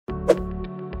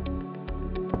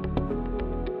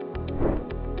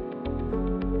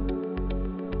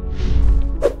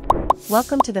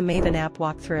Welcome to the MAven app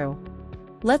walkthrough.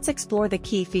 Let's explore the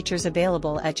key features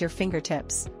available at your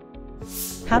fingertips.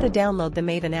 How to download the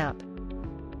MAven app.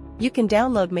 You can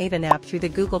download MAven app through the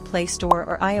Google Play Store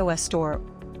or iOS Store,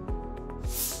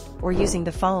 or using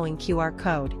the following QR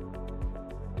code.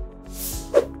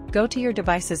 Go to your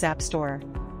device's App Store.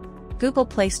 Google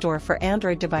Play Store for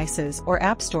Android devices or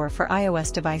App Store for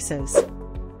iOS devices.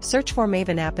 Search for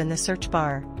MAven app in the search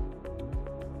bar.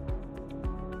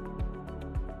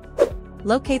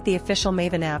 Locate the official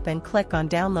MAven app and click on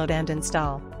Download and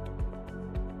Install.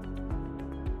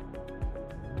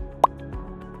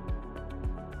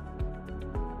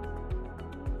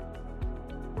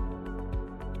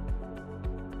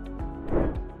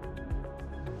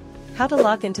 How to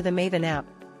log into the MAven app.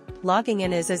 Logging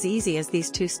in is as easy as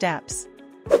these two steps.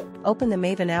 Open the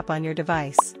MAven app on your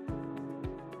device.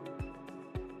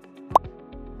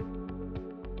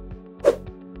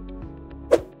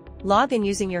 Log in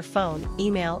using your phone,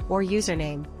 email, or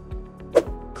username.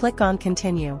 Click on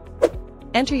Continue.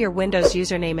 Enter your Windows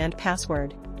username and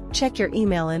password. Check your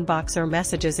email inbox or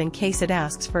messages in case it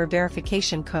asks for a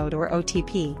verification code or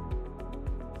OTP.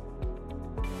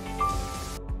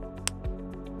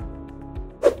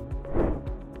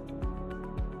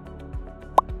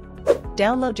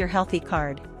 Download your Health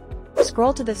e-card.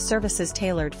 Scroll to the Services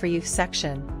Tailored for You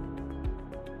section.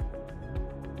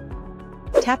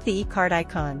 Tap the e-card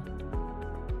icon.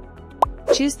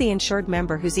 Choose the insured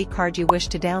member whose e-card you wish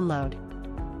to download.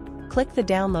 Click the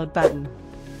Download button.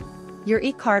 Your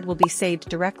e-card will be saved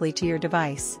directly to your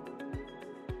device.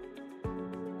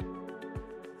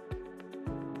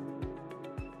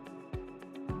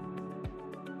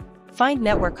 Find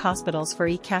network hospitals for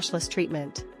e-cashless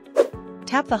treatment.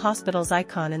 Tap the hospital's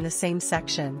icon in the same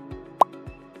section.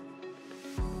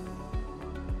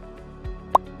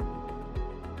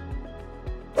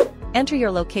 Enter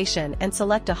your location and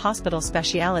select a hospital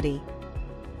specialty.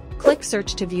 Click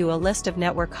Search to view a list of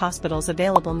network hospitals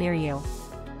available near you.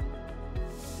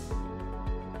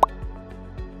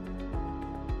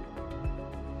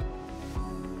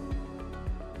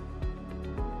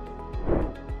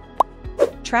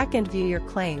 Track and view your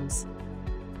claims.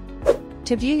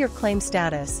 To view your claim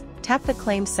status, tap the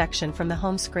Claims section from the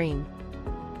home screen.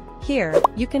 Here,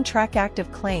 you can track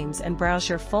active claims and browse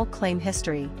your full claim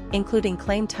history, including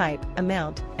claim type,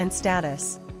 amount, and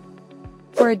status.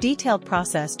 For a detailed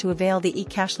process to avail the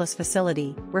e-cashless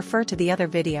facility, refer to the other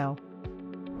video.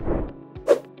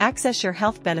 Access your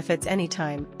health benefits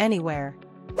anytime, anywhere.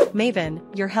 MAven,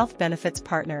 your health benefits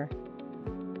partner.